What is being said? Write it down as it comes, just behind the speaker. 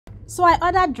So I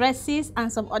ordered dresses and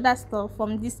some other stuff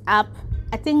from this app,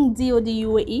 I think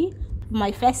DODuae, for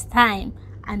my first time,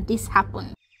 and this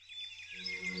happened.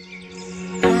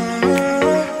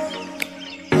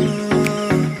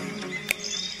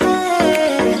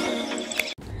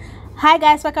 Hi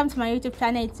guys, welcome to my YouTube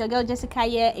channel. It's your girl Jessica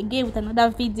here again with another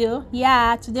video.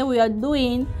 Yeah, today we are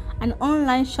doing an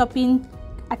online shopping.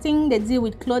 I think they deal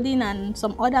with clothing and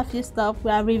some other few stuff.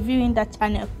 We are reviewing that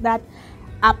channel, that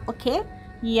app. Okay,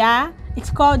 yeah, it's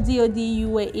called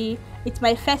DODuae. It's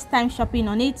my first time shopping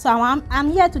on it, so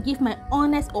I'm here to give my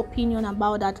honest opinion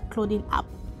about that clothing app.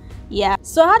 Yeah,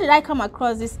 so how did I come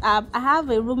across this app? I have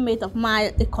a roommate of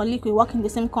mine, a colleague, we work in the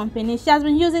same company. She has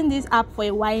been using this app for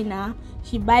a while now.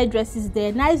 She buys dresses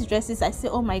there, nice dresses. I say,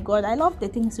 oh my god, I love the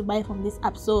things you buy from this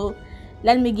app, so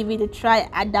let me give it a try.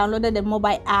 I downloaded the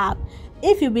mobile app.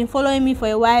 If you've been following me for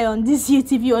a while on this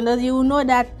YouTube, you will know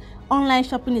that online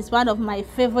shopping is one of my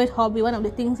favorite hobby, one of the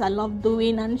things I love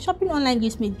doing, and shopping online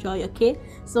gives me joy. Okay,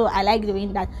 so I like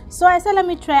doing that. So I said, let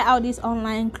me try out this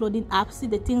online clothing app, see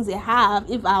the things they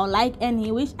have, if I'll like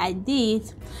any, which I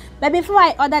did. But before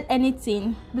I ordered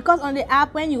anything, because on the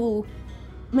app, when you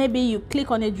click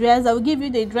on a dress, I will give you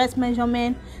the dress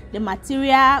measurement, the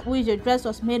material which the dress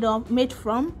was made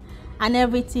from, and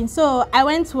everything. So I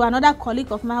went to another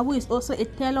colleague of mine who is also a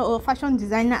tailor or fashion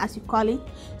designer, as you call it.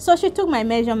 So she took my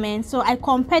measurement, so I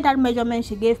compared that measurement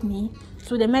she gave me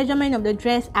to the measurement of the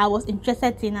dress I was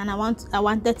interested in and I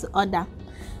wanted to order.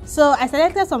 So I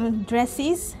selected some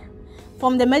dresses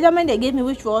from the measurement they gave me,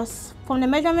 which was from the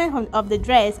measurement of the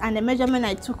dress and the measurement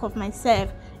I took of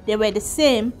myself. They were the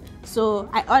same, so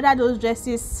I ordered those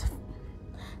dresses.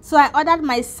 So I ordered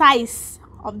my size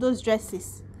of those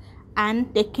dresses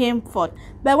and they came forth.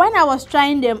 But when I was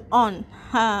trying them on,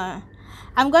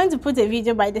 I'm going to put a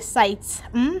video by the site,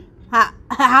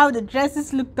 how the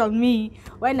dresses looked on me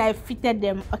when I fitted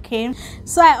them. Okay,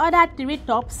 so I ordered 3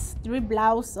 tops, 3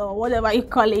 blouse, or whatever you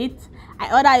call it.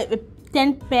 I ordered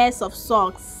 10 pairs of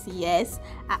socks. Yes,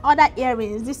 I ordered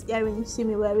earrings. This earring you see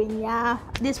me wearing, yeah,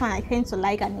 this one I came to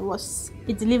like, and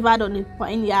it delivered on the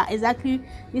point. Yeah, exactly,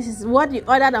 this is what you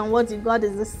ordered and what you got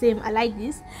is the same. I like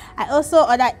this. I also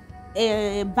ordered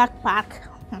a backpack,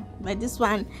 but this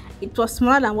one, it was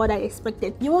smaller than what I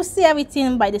expected. You will see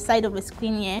everything by the side of the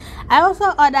screen here. I also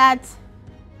ordered,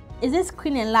 is this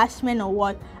screen enlargement or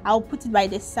what? I'll put it by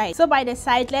the side. So by the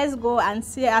side, let's go and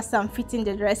see as I'm fitting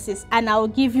the dresses, and I'll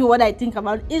give you what I think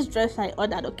about each dress I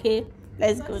ordered. Okay,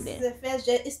 let's go there. This is the first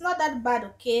dress. It's not that bad.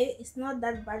 Okay, it's not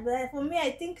that bad, but for me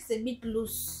I think it's a bit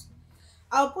loose.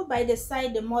 I'll put by the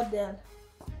side the model,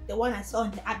 the one I saw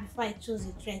on the app before I chose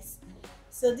the dress.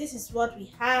 So this is what we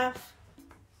have.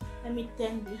 Let me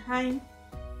turn behind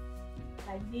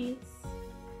like this.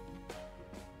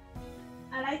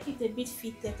 I like it a bit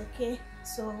fitted. Okay,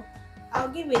 so I'll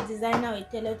give a designer or a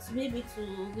tailor to maybe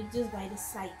to reduce by the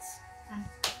sides, and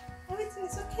everything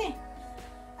is okay,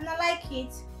 and I like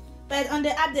it. But on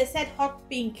the app they said hot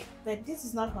pink, but this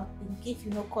is not hot pink. If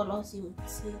you know colors, you would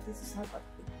say this is not hot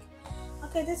pink.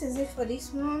 Okay, this is it for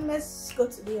this one. Let's go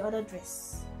to the other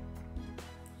dress.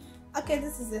 Okay,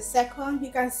 this is the second.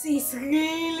 You can see it's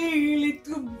really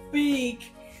too big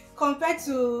compared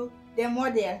to the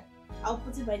model. I'll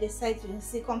put it by the side. You can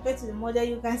see compared to the model,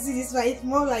 you can see this one. It's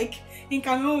more like, in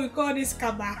Cameroon we call this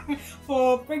kaba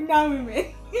for pregnant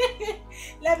women.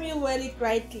 Let me wear it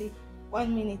rightly.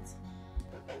 1 minute.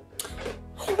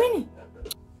 Hey, Winnie.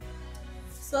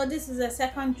 So this is the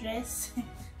second dress.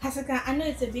 As you can, I know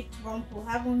it's a bit rumpled.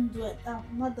 I haven't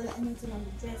not done anything on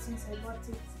the dress since I bought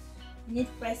it. Need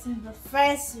pressing, but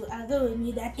first you agree with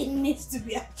me that it needs to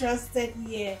be adjusted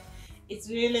here. It's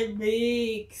really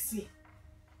big. See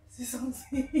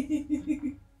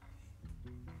something.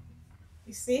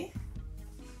 You see,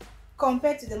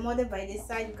 compared to the model by the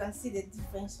side, you can see the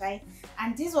difference, right?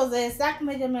 And this was the exact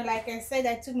measurement. Like I said,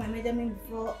 I took my measurement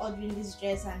before ordering this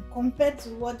dress, and compared to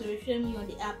what they were showing me on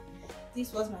the app,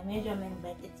 this was my measurement,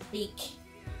 but it's big.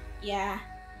 Yeah,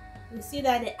 you see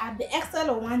that the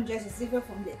XL of one dress is different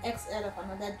from the XL of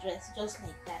another dress, just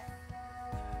like that.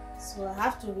 So I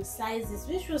have to resize this,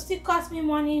 which will still cost me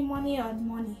money.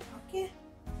 Okay,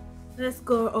 let's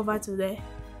go over to the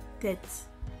third.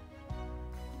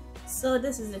 So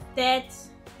this is the third.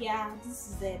 Yeah, this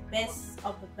is the best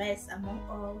of the best among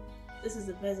all. This is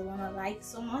the best, the one I like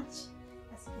so much,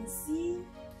 as you can see.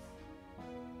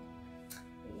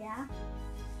 Yeah,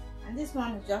 and this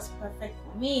one is just perfect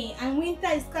for me, and winter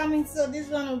is coming, so this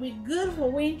one will be good for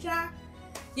winter.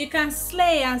 You can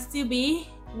slay and still be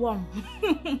warm.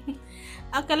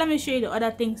 Okay, let me show you the other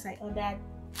things I ordered.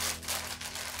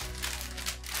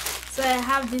 So I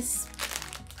have this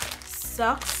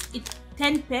socks. It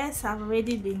 10 pairs have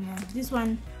already been this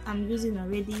one I'm using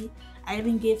already. I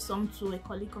even gave some to a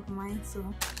colleague of mine, so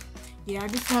yeah,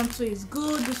 this one too is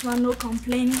good. This one, no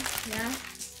complaint. Yeah,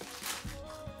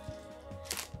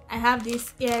 I have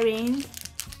this earring.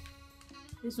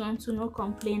 This one too, no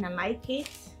complaint. I like it.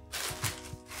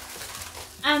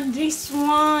 And this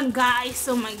one, guys,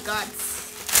 oh my god,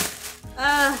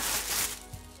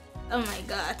 oh my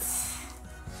god,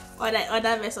 what I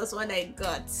ordered versus what I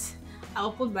got.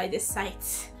 I'll put by the side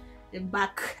the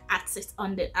back at it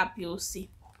on the app. You'll see.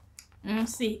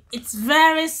 See, it's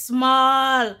very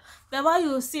small, but what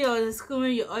you see on the screen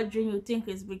when you're ordering, you think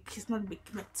it's big. It's not big,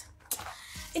 but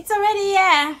it's already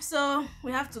here, so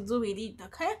we have to do with it.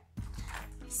 Okay,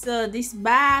 so this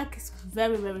bag is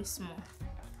very, very small.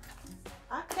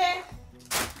 Okay,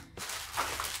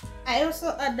 I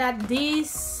also ordered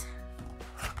this.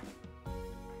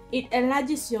 It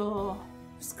enlarges your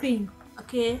screen,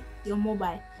 okay, your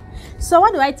mobile. So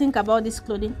what do I think about this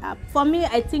clothing app? For me,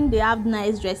 I think they have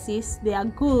nice dresses. They are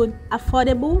good,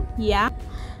 affordable, yeah,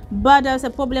 but there's a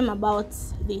problem about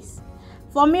this.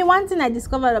 For me, one thing I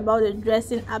discovered about the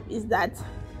dressing app is that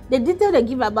the detail they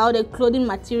give about the clothing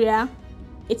material,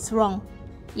 it's wrong.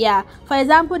 Yeah, for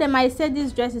example, they might say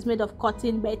this dress is made of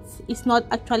cotton, but it's not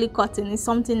actually cotton, it's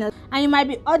something else. And you might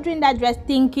be ordering that dress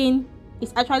thinking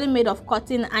it's actually made of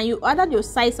cotton, and you ordered your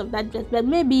size of that dress, but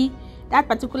maybe that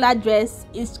particular dress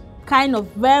is kind of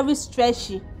very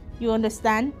stretchy. You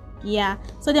understand? Yeah,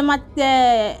 so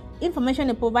the information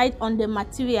they provide on the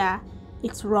material,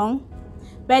 it's wrong.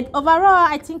 But overall,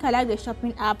 I think I like the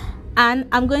shopping app, and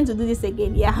I'm going to do this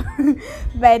again. Yeah.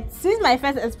 But since my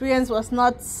first experience was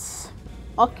not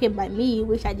okay by me,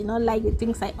 which I did not like the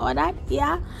things I ordered,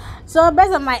 yeah, so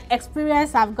based on my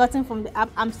experience I've gotten from the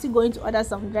app, I'm still going to order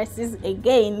some dresses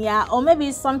again, yeah, or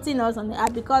maybe something else on the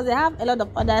app, because they have a lot of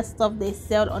other stuff they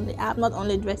sell on the app, not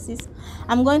only dresses.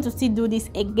 I'm going to still do this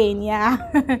again,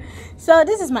 yeah. So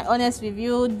this is my honest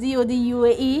review.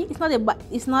 DODuae,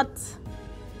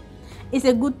 it's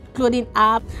a good clothing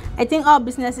app. I think all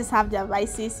businesses have their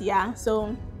vices, yeah,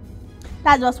 so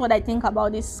that's just what I think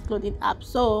about this clothing app.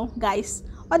 So guys,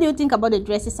 what do you think about the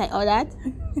dresses I ordered?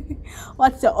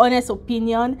 What's your honest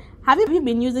opinion? Have you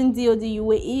been using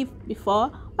DODuae before?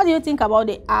 What do you think about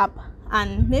the app?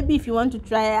 And maybe if you want to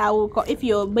try it, if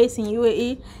you're based in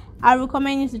UAE, I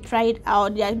recommend you to try it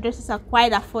out. Their dresses are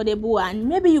quite affordable, and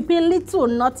maybe you pay little or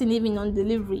nothing even on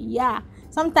delivery. Yeah,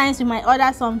 sometimes you might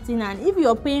order something, and if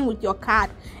you're paying with your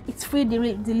card, it's free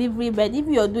delivery. But if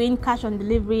you're doing cash on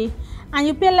delivery and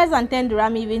you pay less than 10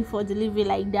 dirham even for delivery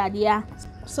like that, yeah.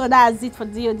 So that's it for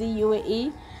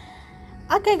DODuae.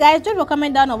 Okay guys, drop a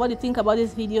comment down on what you think about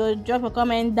this video. Drop a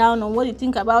comment down on what you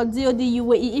think about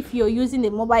DODuae if you're using the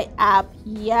mobile app,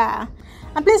 yeah.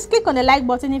 And please click on the like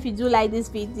button if you do like this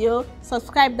video.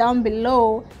 Subscribe down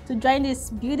below to join this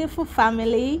beautiful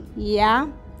family, yeah.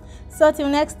 So till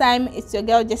next time, it's your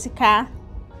girl Jesseca.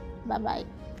 Bye bye.